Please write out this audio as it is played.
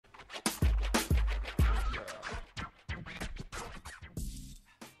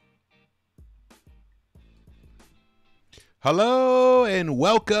Hello and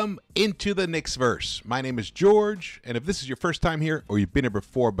welcome into the Knicks-Verse. My name is George, and if this is your first time here or you've been here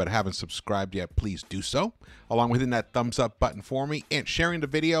before but haven't subscribed yet, please do so. Along with hitting that thumbs up button for me and sharing the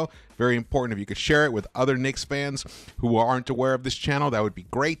video, very important. If you could share it with other Knicks fans who aren't aware of this channel, that would be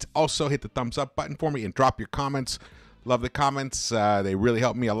great. Also, hit the thumbs up button for me and drop your comments. Love the comments. They really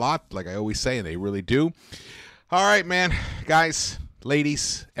help me a lot, like I always say, and they really do. All right, man, guys,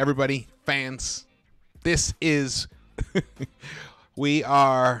 ladies, everybody, fans, this is... we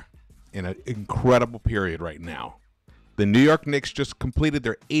are in an incredible period right now. The New York Knicks just completed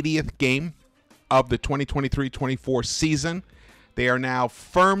their 80th game of the 2023-24 season. They are now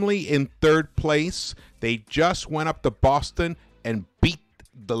firmly in third place. They just went up to Boston and beat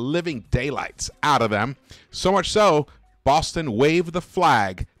the living daylights out of them. So much so, Boston waved the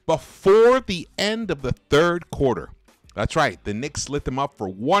flag before the end of the third quarter. That's right, the Knicks lit them up for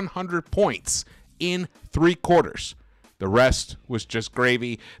 100 points in 3 quarters. The rest was just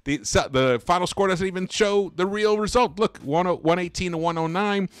gravy. The final score doesn't even show the real result. Look, 118 to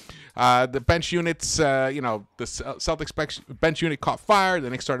 109. The bench units, the Celtics bench unit caught fire.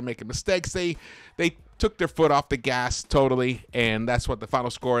 Then they started making mistakes. They took their foot off the gas totally, and that's what the final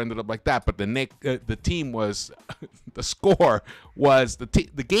score ended up like that. But the team was, the score was, the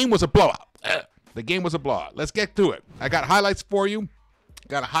game was a blowout. The game was a blowout. Let's get to it. I got highlights for you.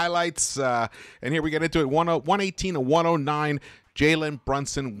 Got highlights, and here we get into it. 118 to 109. Jalen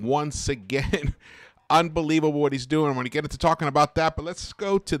Brunson once again. Unbelievable what he's doing. I'm going to get into talking about that, but let's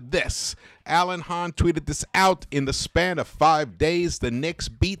go to this. Alan Hahn tweeted this out. In the span of 5 days, the Knicks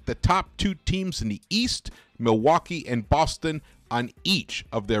beat the top 2 teams in the East, Milwaukee and Boston, on each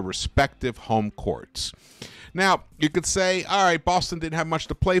of their respective home courts. Now, you could say, all right, Boston didn't have much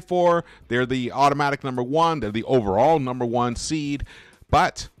to play for. They're the automatic number 1. They're the overall number 1 seed.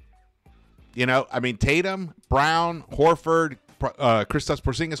 But, Tatum, Brown, Horford, Kristaps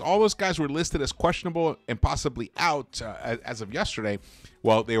Porzingis, all those guys were listed as questionable and possibly out as of yesterday.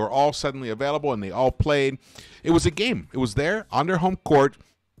 Well, they were all suddenly available, and they all played. It was a game. It was there on their home court.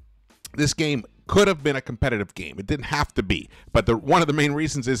 This game could have been a competitive game. It didn't have to be. But one of the main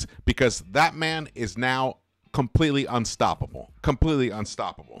reasons is because that man is now completely unstoppable. Completely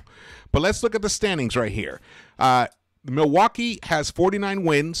unstoppable. But let's look at the standings right here. Milwaukee has 49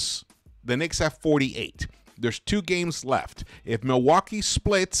 wins. The Knicks have 48. There's 2 games left. If Milwaukee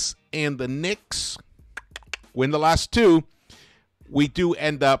splits and the Knicks win the last 2, we do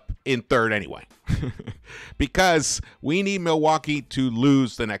end up in third anyway. Because we need Milwaukee to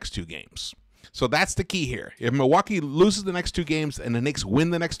lose the next 2 games. So that's the key here. If Milwaukee loses the next 2 games and the Knicks win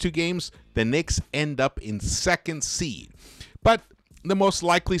the next 2 games, the Knicks end up in 2nd seed. But the most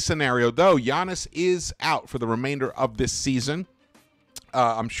likely scenario, though, Giannis is out for the remainder of this season.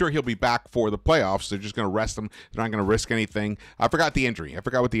 I'm sure he'll be back for the playoffs. They're just going to rest him. They're not going to risk anything. I forgot the injury. I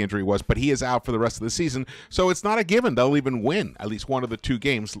forgot what the injury was, but he is out for the rest of the season. So it's not a given they'll even win at least one of the 2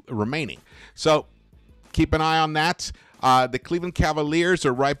 games remaining. So keep an eye on that. The Cleveland Cavaliers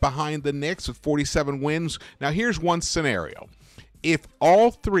are right behind the Knicks with 47 wins. Now, here's one scenario. If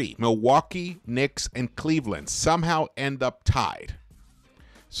all 3, Milwaukee, Knicks, and Cleveland, somehow end up tied,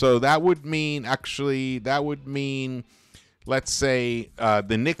 so that would mean, let's say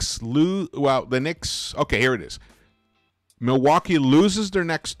the Knicks lose. Well, the Knicks, okay, here it is. Milwaukee loses their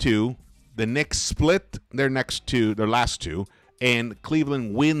next 2. The Knicks split their last 2, and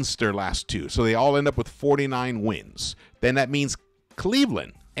Cleveland wins their last 2. So they all end up with 49 wins. Then that means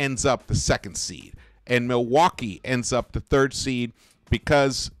Cleveland ends up the 2nd seed, and Milwaukee ends up the 3rd seed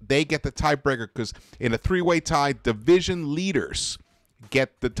because they get the tiebreaker, because in a 3-way tie, division leaders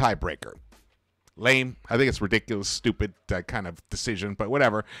get the tiebreaker. Lame. I think it's ridiculous, stupid kind of decision, but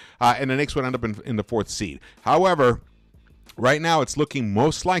whatever. And the Knicks would end up in the 4th seed. However, right now it's looking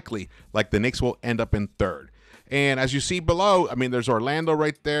most likely like the Knicks will end up in 3rd. And as you see below, there's Orlando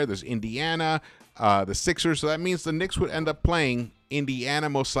right there. There's Indiana, the Sixers. So that means the Knicks would end up playing Indiana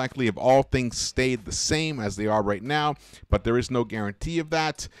most likely if all things stayed the same as they are right now. But there is no guarantee of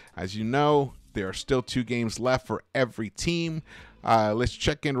that. As you know, there are still 2 games left for every team. Let's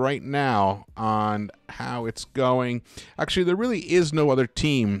check in right now on how it's going. Actually, there really is no other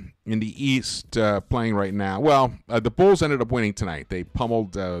team in the East playing right now. Well, the Bulls ended up winning tonight. They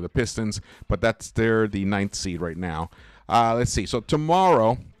pummeled the Pistons, but they're the 9th seed right now. Let's see. So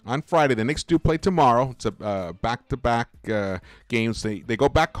tomorrow, on Friday, the Knicks do play tomorrow. It's a back-to-back games. They go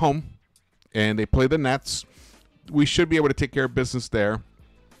back home, and they play the Nets. We should be able to take care of business there.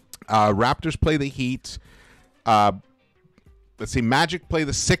 Raptors play the Heat. Let's see, Magic play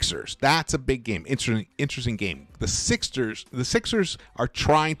the Sixers. That's a big game. Interesting game. The Sixers are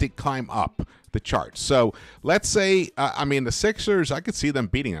trying to climb up the charts. So let's say, the Sixers, I could see them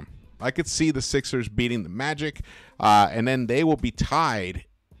beating them. I could see the Sixers beating the Magic, and then they will be tied.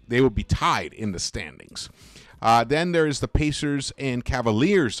 They will be tied in the standings. Then there's the Pacers and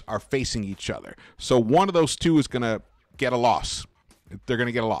Cavaliers are facing each other. So one of those two is going to get a loss. They're going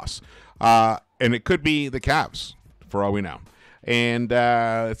to get a loss. And it could be the Cavs, for all we know. And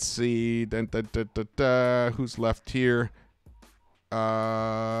let's see. Who's left here?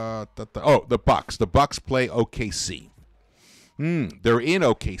 The Bucks. The Bucks play OKC. They're in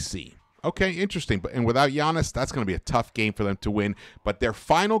OKC. Okay, interesting. And without Giannis, that's going to be a tough game for them to win. But their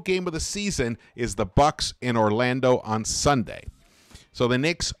final game of the season is the Bucks in Orlando on Sunday. So the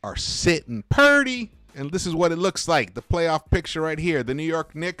Knicks are sitting pretty, and this is what it looks like. The playoff picture right here. The New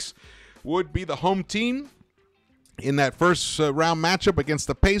York Knicks would be the home team in that first round matchup against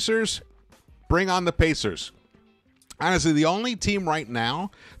the Pacers. Bring on the Pacers. Honestly, the only team right now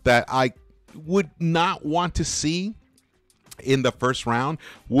that I would not want to see in the first round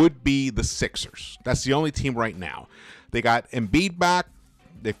would be the Sixers. That's the only team right now. They got Embiid back.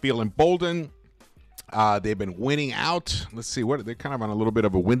 They feel emboldened. They've been winning out. Let's see, they're kind of on a little bit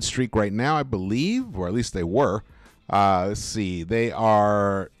of a win streak right now, I believe, or at least they were. Let's see.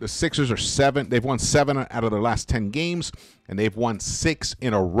 The Sixers are 7. They've won 7 out of their last 10 games, and they've won 6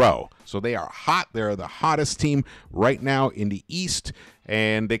 in a row. So they are hot. They're the hottest team right now in the East,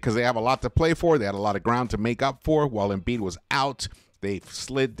 and because they have a lot to play for, they had a lot of ground to make up for. While Embiid was out, they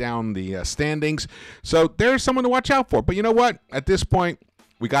slid down the standings. So there's someone to watch out for. But you know what? At this point,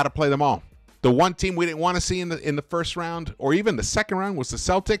 we got to play them all. The one team we didn't want to see in the first round or even the second round was the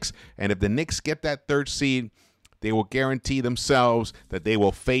Celtics, and if the Knicks get that 3rd seed, they will guarantee themselves that they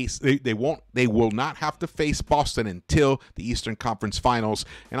will face they will not have to face Boston until the Eastern Conference Finals.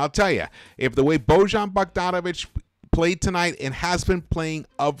 And I'll tell you, if the way Bojan Bogdanovic played tonight and has been playing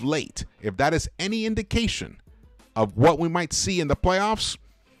of late, if that is any indication of what we might see in the playoffs,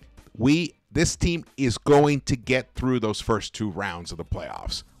 this team is going to get through those first 2 rounds of the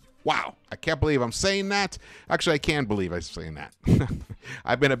playoffs. Wow, I can't believe I'm saying that. Actually, I can believe I'm saying that.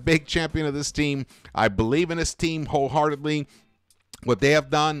 I've been a big champion of this team. I believe in this team wholeheartedly. What they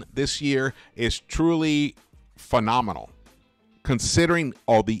have done this year is truly phenomenal, considering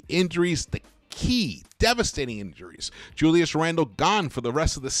all the injuries, the key, devastating injuries. Julius Randle gone for the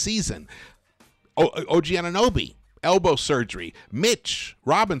rest of the season. OG Anunoby, elbow surgery. Mitch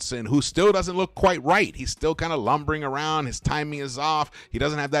Robinson, who still doesn't look quite right. He's still kind of lumbering around. His timing is off. He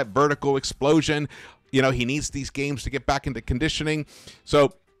doesn't have that vertical explosion. You know, he needs these games to get back into conditioning.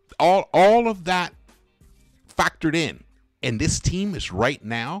 So all of that factored in. And this team is right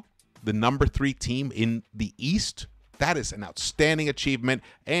now the number 3 team in the East. That is an outstanding achievement.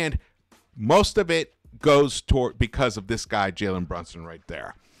 And most of it goes toward because of this guy, Jalen Brunson, right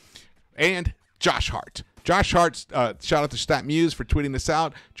there. And Josh Hart. Josh Hart, shout out to Stat Muse for tweeting this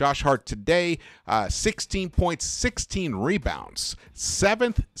out. Josh Hart today, 16 points, 16 rebounds.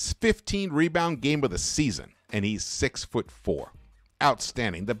 7th 15 rebound game of the season, and he's 6'4".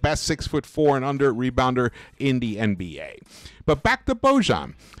 Outstanding. The best 6'4" and under rebounder in the NBA. But back to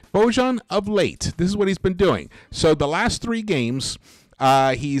Bojan. Bojan of late, this is what he's been doing. So the last 3 games,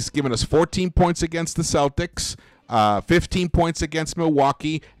 he's given us 14 points against the Celtics, 15 points against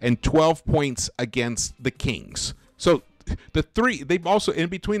Milwaukee, and 12 points against the Kings. So the 3, they've also, in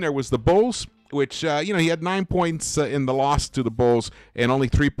between there was the Bulls, which, he had 9 points in the loss to the Bulls and only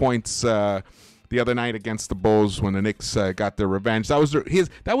 3 points the other night against the Bulls when the Knicks got their revenge. That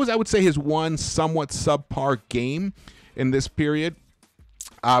was I would say, his one somewhat subpar game in this period.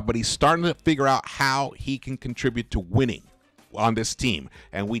 But he's starting to figure out how he can contribute to winning on this team,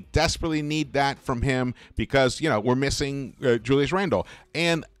 and we desperately need that from him because we're missing Julius Randle,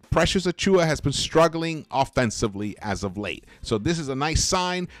 and Precious Achiuwa has been struggling offensively as of late. So this is a nice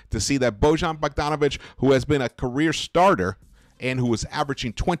sign to see that Bojan Bogdanovic, who has been a career starter and who was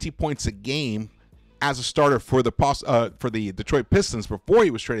averaging 20 points a game as a starter for the Detroit Pistons before he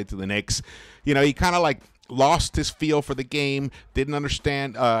was traded to the Knicks, he kind of lost his feel for the game, didn't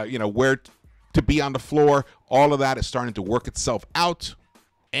understand where to be on the floor. All of that is starting to work itself out,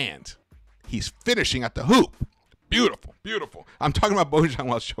 and he's finishing at the hoop. Beautiful, beautiful. I'm talking about Bojan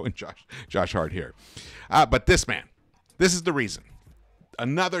while showing Josh Hart here. But this man, this is the reason.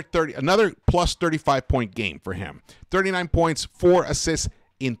 Another plus 35-point game for him. 39 points, 4 assists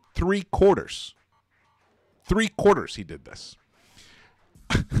in 3 quarters. 3 quarters he did this.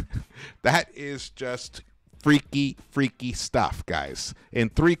 That is just freaky stuff, guys. In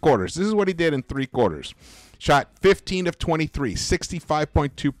 3 quarters. This is what he did in 3 quarters. Shot 15 of 23,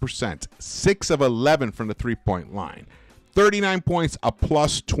 65.2%, 6 of 11 from the 3-point line. 39 points, a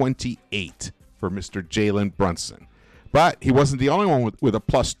plus 28. for Mr. Jalen Brunson. But he wasn't the only one with a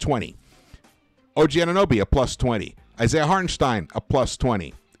plus 20. OG Anunoby, a plus 20. Isaiah Hartenstein, a plus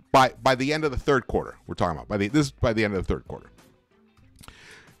 20. By the end of the third quarter, we're talking about. This is by the end of the third quarter.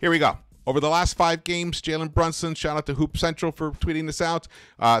 Here we go. Over the last 5 games, Jalen Brunson, shout out to Hoop Central for tweeting this out,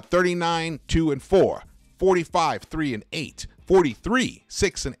 39, 2 and 4, 45, 3 and 8, 43,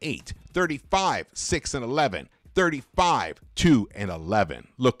 6 and 8, 35, 6 and 11, 35, 2 and 11.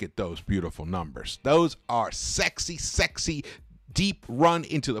 Look at those beautiful numbers. Those are sexy, sexy, deep run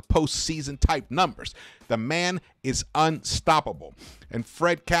into the postseason type numbers. The man is unstoppable. And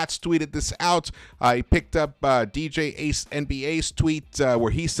Fred Katz tweeted this out. He picked up DJ Ace NBA's tweet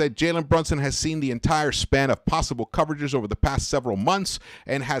where he said Jalen Brunson has seen the entire span of possible coverages over the past several months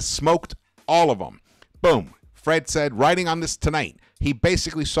and has smoked all of them. Boom. Fred said, writing on this tonight, he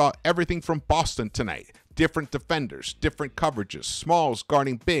basically saw everything from Boston tonight. Different defenders, different coverages, smalls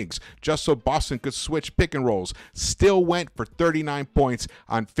guarding bigs, just so Boston could switch pick and rolls. Still went for 39 points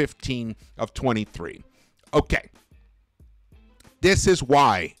on 15 of 23. Okay. This is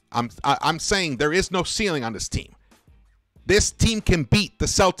why I'm saying there is no ceiling on this team. This team can beat the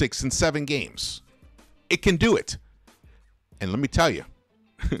Celtics in 7 games. It can do it. And let me tell you,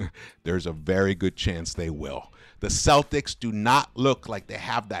 there's a very good chance they will. The Celtics do not look like they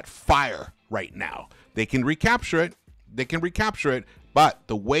have that fire right now. They can recapture it. But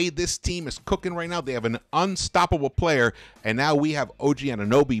the way this team is cooking right now, they have an unstoppable player. And now we have OG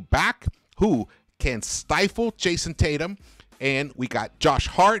Anunoby back, who can stifle Jason Tatum. And we got Josh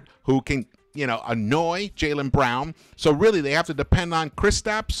Hart, who can, annoy Jaylen Brown. So really, they have to depend on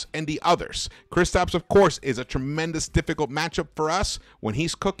Kristaps and the others. Kristaps, of course, is a tremendous, difficult matchup for us when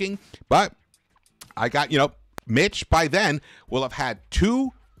he's cooking. But I got, Mitch by then will have had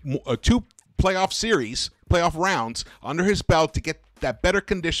two playoff rounds under his belt to get that better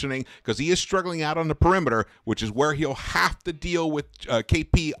conditioning, because he is struggling out on the perimeter, which is where he'll have to deal with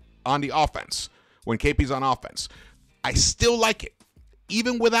KP on the offense when KP's on offense. I still like it.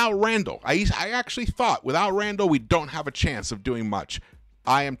 Even without Randall, I actually thought without Randall, we don't have a chance of doing much.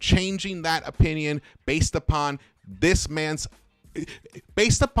 I am changing that opinion based upon the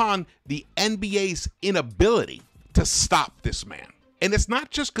NBA's inability to stop this man. And it's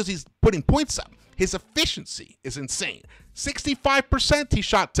not just because he's putting points up. His efficiency is insane. 65% he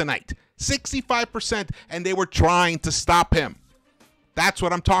shot tonight. 65%, and they were trying to stop him. That's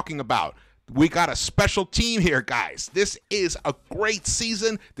what I'm talking about. We got a special team here, guys. This is a great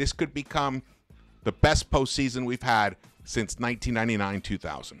season. This could become the best postseason we've had since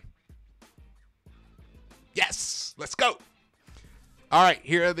 1999-2000. Yes, let's go. All right,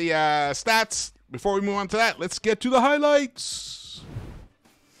 here are the stats. Before we move on to that, let's get to the highlights.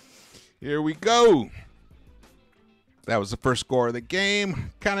 Here we go. That was the first score of the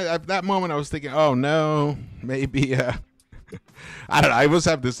game. Kind of at that moment, I was thinking, oh, no, maybe. I don't know. I always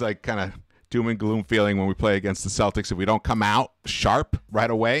have this kind of doom and gloom feeling when we play against the Celtics. If we don't come out sharp right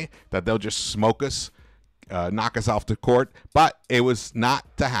away, that they'll just smoke us, knock us off the court. But it was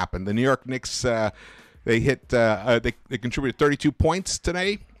not to happen. The New York Knicks, they contributed 32 points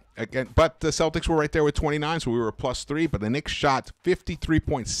today. Again, but the Celtics were right there with 29, so we were +3. But the Knicks shot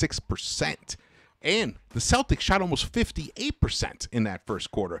 53.6%. And the Celtics shot almost 58% in that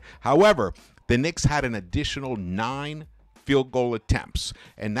first quarter. However, the Knicks had an additional 9 field goal attempts,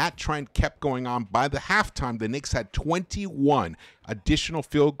 and that trend kept going on. By the halftime, the Knicks had 21 additional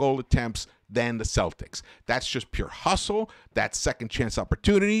field goal attempts than the Celtics. That's just pure hustle. That's second chance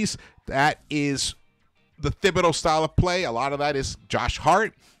opportunities. That is the Thibodeau style of play. A lot of that is Josh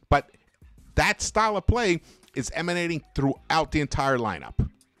Hart, but that style of play is emanating throughout the entire lineup.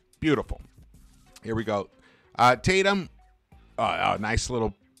 Beautiful. Here we go. Tatum, nice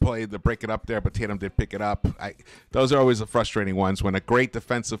little play to break it up there, but Tatum did pick it up. Those are always the frustrating ones when a great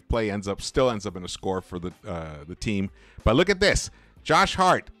defensive play still ends up in a score for the team. But look at this. Josh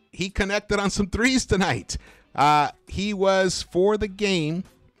Hart, he connected on some threes tonight. He was for the game.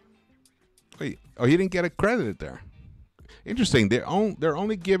 Wait, he didn't get accredited there. Interesting. They're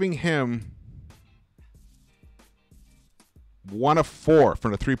only giving him 1 of 4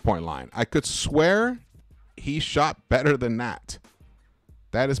 from the three-point line. I could swear he shot better than that.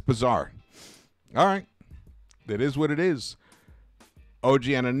 That is bizarre. All right. That is what it is. OG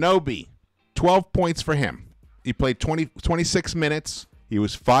Anunoby, 12 points for him. He played 26 minutes. He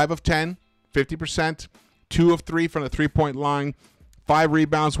was 5 of 10, 50%, 2 of 3 from the three-point line, 5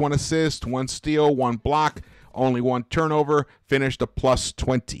 rebounds, 1 assist, 1 steal, 1 block, only 1 turnover, finished a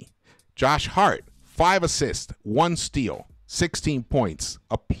 +20. Josh Hart, 5 assists, 1 steal, 16 points,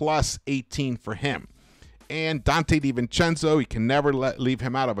 a +18 for him. And Dante DiVincenzo, you can never leave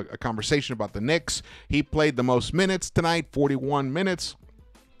him out of a conversation about the Knicks. He played the most minutes tonight, 41 minutes.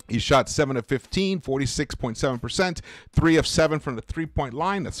 He shot 7 of 15, 46.7%, 3 of 7 from the three-point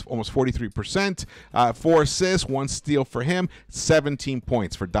line. That's almost 43%. 4 assists, 1 steal for him, 17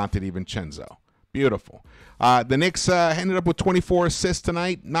 points for Dante DiVincenzo. Beautiful. The Knicks ended up with 24 assists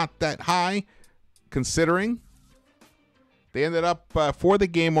tonight. Not that high, considering they ended up for the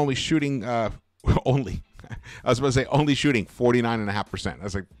game only shooting only shooting 49.5%.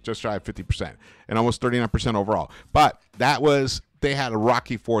 That's like just shy of 50% and almost 39% overall. But they had a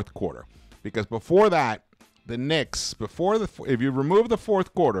rocky fourth quarter because before that, the Knicks, if you remove the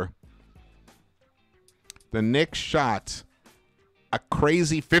fourth quarter, the Knicks shot a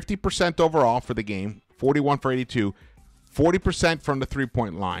crazy 50% overall for the game, 41 for 82, 40% from the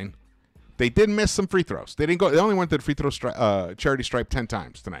three-point line. They did miss some free throws. They only went to the free throw charity stripe 10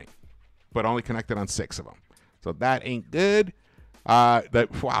 times tonight, but only connected on 6 of them. So that ain't good.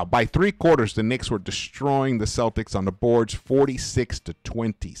 By 3 quarters, the Knicks were destroying the Celtics on the boards,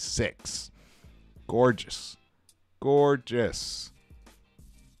 46-26. Gorgeous. Let's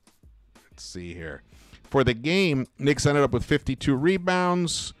see here. For the game, Knicks ended up with 52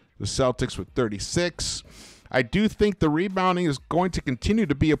 rebounds, the Celtics with 36. I do think the rebounding is going to continue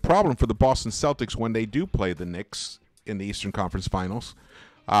to be a problem for the Boston Celtics when they do play the Knicks in the Eastern Conference Finals.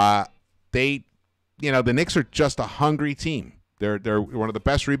 The Knicks are just a hungry team. They're one of the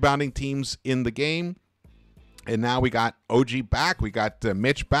best rebounding teams in the game. And now we got OG back. We got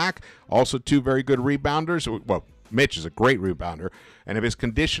Mitch back. Also 2 very good rebounders. Well, Mitch is a great rebounder. And if his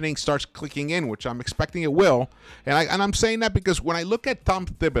conditioning starts clicking in, which I'm expecting it will, and I'm saying that because when I look at Tom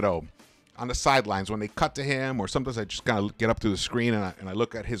Thibodeau on the sidelines, when they cut to him, or sometimes I just kind of get up to the screen and I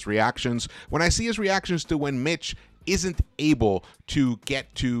look at his reactions. When I see his reactions to when Mitch isn't able to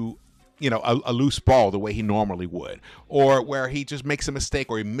get to a loose ball the way he normally would, or where he just makes a mistake,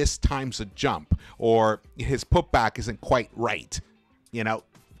 or he mistimes a jump, or his putback isn't quite right.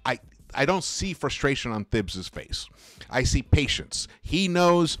 I don't see frustration on Thibs' face. I see patience. He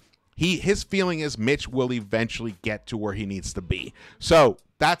knows his feeling is Mitch will eventually get to where he needs to be. So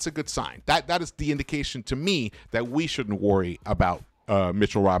that's a good sign. That is the indication to me that we shouldn't worry about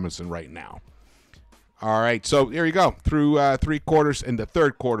Mitchell Robinson right now. All right, so there you go. Through 3 quarters, and the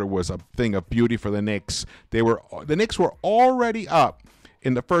third quarter was a thing of beauty for the Knicks. The Knicks were already up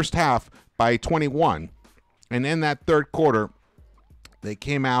in the first half by 21, and in that third quarter, they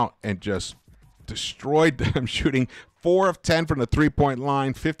came out and just destroyed them, shooting 4 of 10 from the three-point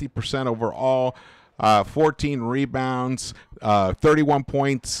line, 50% overall, 14 rebounds, 31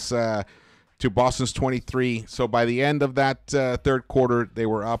 points to Boston's 23. So by the end of that third quarter, they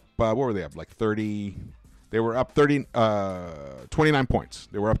were up, what were they up, like 30? They were up 29 points.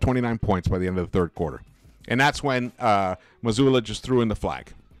 They were up 29 points by the end of the third quarter. And that's when Mazzulla just threw in the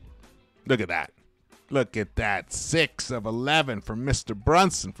flag. Look at that. Look at that. 6 of 11 from Mr.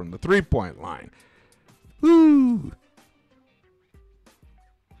 Brunson from the three-point line. Woo!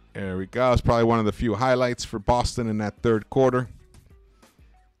 There we go. It's probably one of the few highlights for Boston in that third quarter.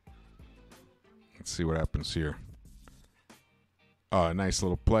 Let's see what happens here. Oh, a nice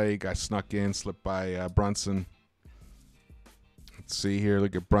little play. Got snuck in, slipped by Brunson. Let's see here.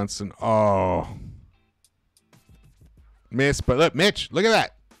 Look at Brunson. Oh. Missed, but look, Mitch, look at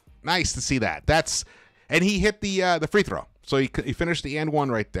that. Nice to see that. And he hit the free throw. So he finished the and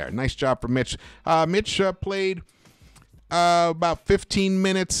one right there. Nice job for Mitch. Mitch played about 15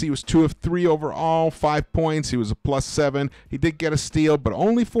 minutes. He was 2 of 3 overall, 5 points. He was a +7. He did get a steal, but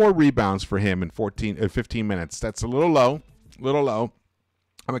only 4 rebounds for him in 15 minutes. That's a little low.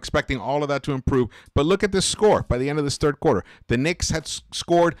 I'm expecting all of that to improve. But look at this score by the end of this third quarter. The Knicks had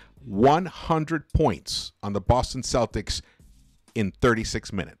scored 100 points on the Boston Celtics in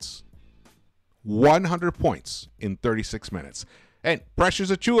 36 minutes. 100 points in 36 minutes. And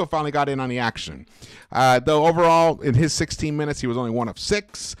Precious Achiuwa finally got in on the action. Though overall, in his 16 minutes, he was only 1 of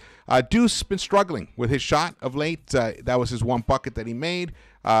 6. Deuce been struggling with his shot of late. That was his 1 bucket that he made.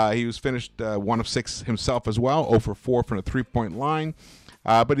 He was finished 1 of 6 himself as well, 0 for 4 from the three-point line.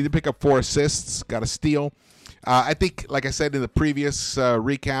 But he did pick up 4 assists, got a steal. I think, like I said in the previous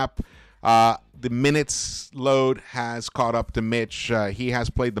recap, the minutes load has caught up to Mitch. He has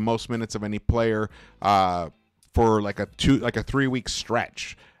played the most minutes of any player for like a 3-week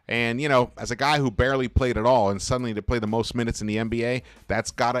stretch. And, as a guy who barely played at all and suddenly to play the most minutes in the NBA,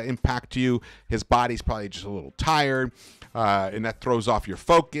 that's got to impact you. His body's probably just a little tired, and that throws off your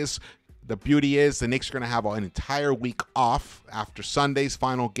focus. The beauty is the Knicks are going to have an entire week off after Sunday's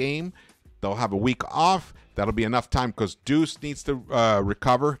final game. They'll have a week off. That'll be enough time because Deuce needs to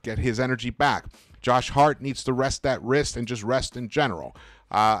recover, get his energy back. Josh Hart needs to rest that wrist and just rest in general.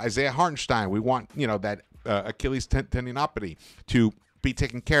 Isaiah Hartenstein, we want, that Achilles tendinopathy to be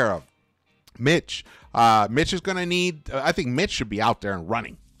taken care of. Mitch is going to need, I think Mitch should be out there and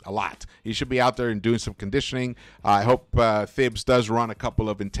running a lot. He should be out there and doing some conditioning. I hope Thibs does run a couple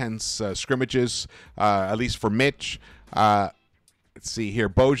of intense scrimmages, at least for Mitch. Let's see here.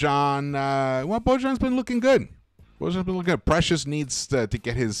 Bojan, Bojan's been looking good. Precious needs to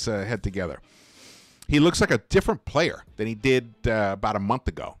get his head together. He looks like a different player than he did about a month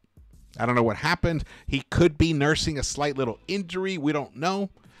ago. I don't know what happened. He could be nursing a slight little injury. We don't know.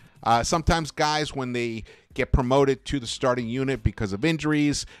 Sometimes guys, when they get promoted to the starting unit because of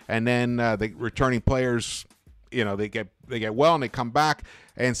injuries, and then the returning players, they get well and they come back,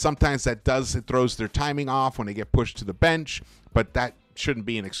 and sometimes it throws their timing off when they get pushed to the bench, but that shouldn't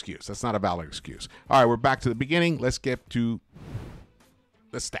be an excuse. That's not a valid excuse. All right, we're back to the beginning. Let's get to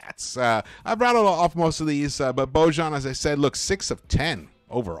the stats. I've rattled off most of these, but Bojan, as I said, looks 6 of 10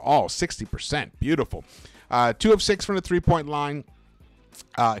 overall, 60%. Beautiful. 2 of 6 from the three-point line.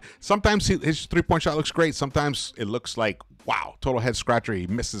 Sometimes his three-point shot looks great. Sometimes it looks like, wow, total head scratcher. He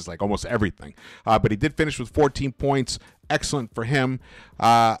misses like almost everything. But he did finish with 14 points. Excellent for him.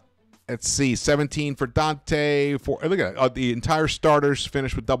 Let's see, 17 for Dante. Look at it. The entire starters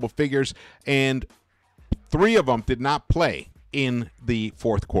finished with double figures, and 3 of them did not play in the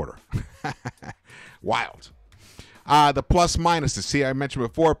fourth quarter. Wild. The plus minuses. See, I mentioned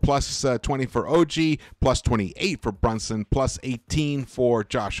before, plus 20 for OG, plus 28 for Brunson, plus 18 for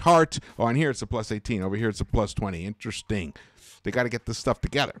Josh Hart. Oh, and here it's a plus 18. Over here it's a plus 20. Interesting. They got to get this stuff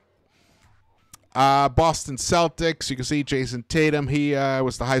together. Boston Celtics. You can see Jason Tatum. He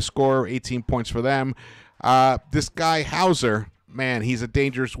was the high scorer, 18 points for them. This guy, Hauser, man, he's a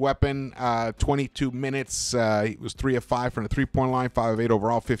dangerous weapon. 22 minutes. He was 3 of 5 from the three-point line, 5 of 8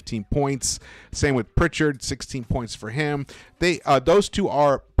 overall, 15 points. Same with Pritchard, 16 points for him. Those two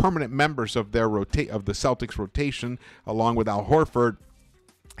are permanent members of their of the Celtics rotation, along with Al Horford.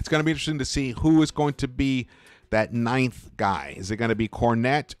 It's going to be interesting to see who is going to be that 9th guy. Is it going to be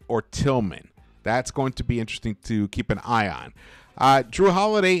Cornette or Tillman? That's going to be interesting to keep an eye on. Drew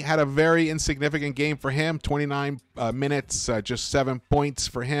Holiday had a very insignificant game for him. 29 minutes, just 7 points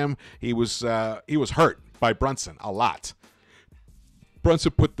for him. He was hurt by Brunson a lot.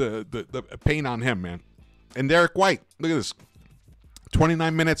 Brunson put the pain on him, man. And Derek White, look at this.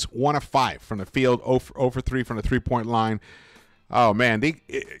 29 minutes, 1 of 5 from the field, 0 for 3 from the three-point line. Oh, man.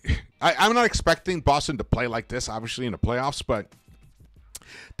 I'm not expecting Boston to play like this, obviously, in the playoffs, but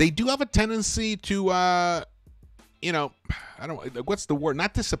they do have a tendency to, I don't, what's the word?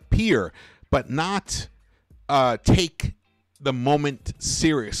 Not disappear, but not take the moment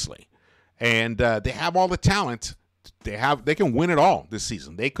seriously. And they have all the talent. They can win it all this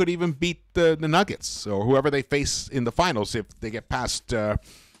season. They could even beat the Nuggets or whoever they face in the finals if they get past the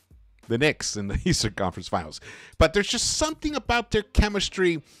Knicks in the Eastern Conference Finals. But there's just something about their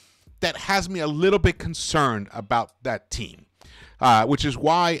chemistry that has me a little bit concerned about that team. Which is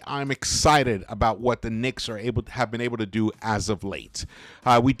why I'm excited about what the Knicks have been able to do as of late.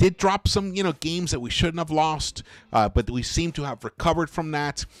 We did drop some, games that we shouldn't have lost, but we seem to have recovered from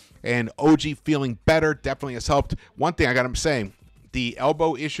that. And OG feeling better definitely has helped. One thing I got to say, the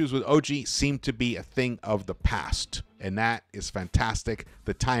elbow issues with OG seem to be a thing of the past, and that is fantastic.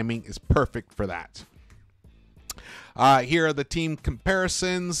 The timing is perfect for that. Here are the team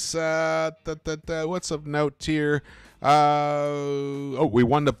comparisons. What's of note here? We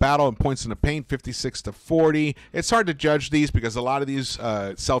won the battle in points in the paint, 56-40. It's hard to judge these because a lot of these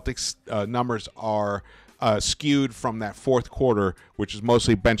Celtics numbers are skewed from that fourth quarter, which is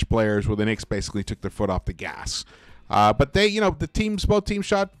mostly bench players where the Knicks basically took their foot off the gas. But they, both teams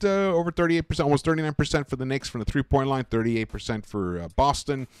shot over 38%, almost 39% for the Knicks from the three-point line, 38% for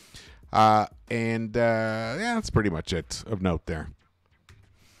Boston. That's pretty much it of note there.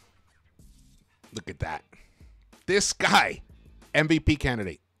 Look at that. This guy, MVP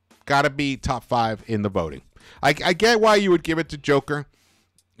candidate, got to be top 5 in the voting. I get why you would give it to Joker.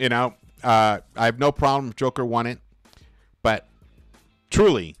 I have no problem if Joker won it. But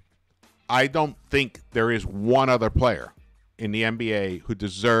truly, I don't think there is one other player in the NBA who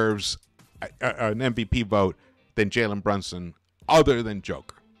deserves an MVP vote than Jalen Brunson other than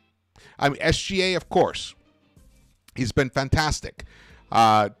Joker. I mean, SGA, of course. He's been fantastic.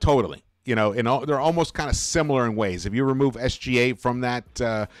 Totally. They're almost kind of similar in ways. If you remove SGA from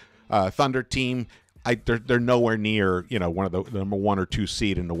that Thunder team, they're nowhere near, one of the number 1 or 2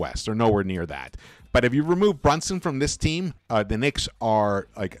 seed in the West. They're nowhere near that. But if you remove Brunson from this team, the Knicks are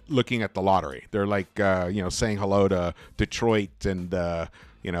like looking at the lottery. They're like, saying hello to Detroit and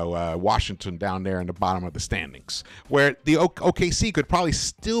Washington down there in the bottom of the standings, where the OKC could probably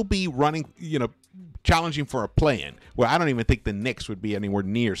still be running, challenging for a play-in. Well, I don't even think the Knicks would be anywhere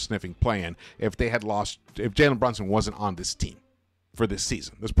near sniffing play-in if they had lost, if Jalen Brunson wasn't on this team for this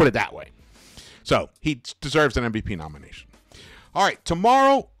season. Let's put it that way. So he deserves an MVP nomination. All right,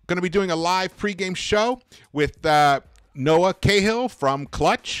 tomorrow, going to be doing a live pregame show with Noah Cahill from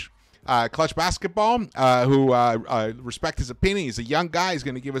Clutch Basketball, who respect his opinion. He's a young guy. He's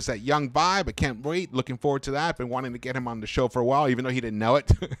going to give us that young vibe. I can't wait. Looking forward to that. Been wanting to get him on the show for a while, even though he didn't know it.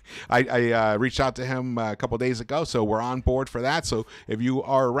 I reached out to him a couple days ago, so we're on board for that. So if you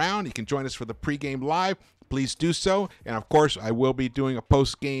are around, you can join us for the pregame live. Please do so. And, of course, I will be doing a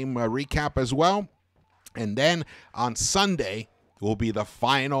postgame recap as well. And then on Sunday will be the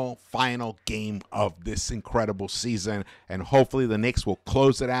final game of this incredible season. And hopefully the Knicks will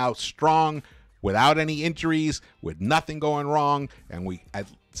close it out strong, without any injuries, with nothing going wrong, and we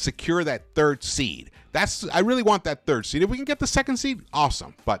secure that third seed. I really want that third seed. If we can get the second seed,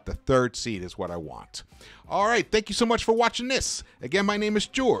 awesome. But the third seed is what I want. All right, thank you so much for watching this. Again, my name is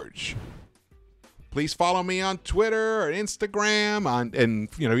George. Please follow me on Twitter or Instagram. And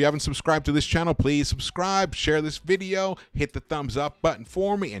if you haven't subscribed to this channel, please subscribe, share this video, hit the thumbs up button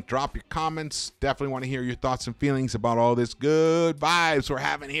for me, and drop your comments. Definitely want to hear your thoughts and feelings about all this good vibes we're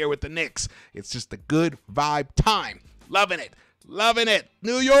having here with the Knicks. It's just a good vibe time. Loving it. Loving it.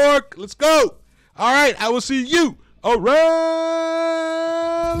 New York, let's go. All right, I will see you around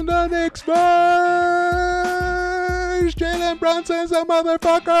the Knicks-Verse. Jalen Brunson's a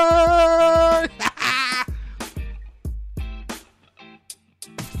motherfucker.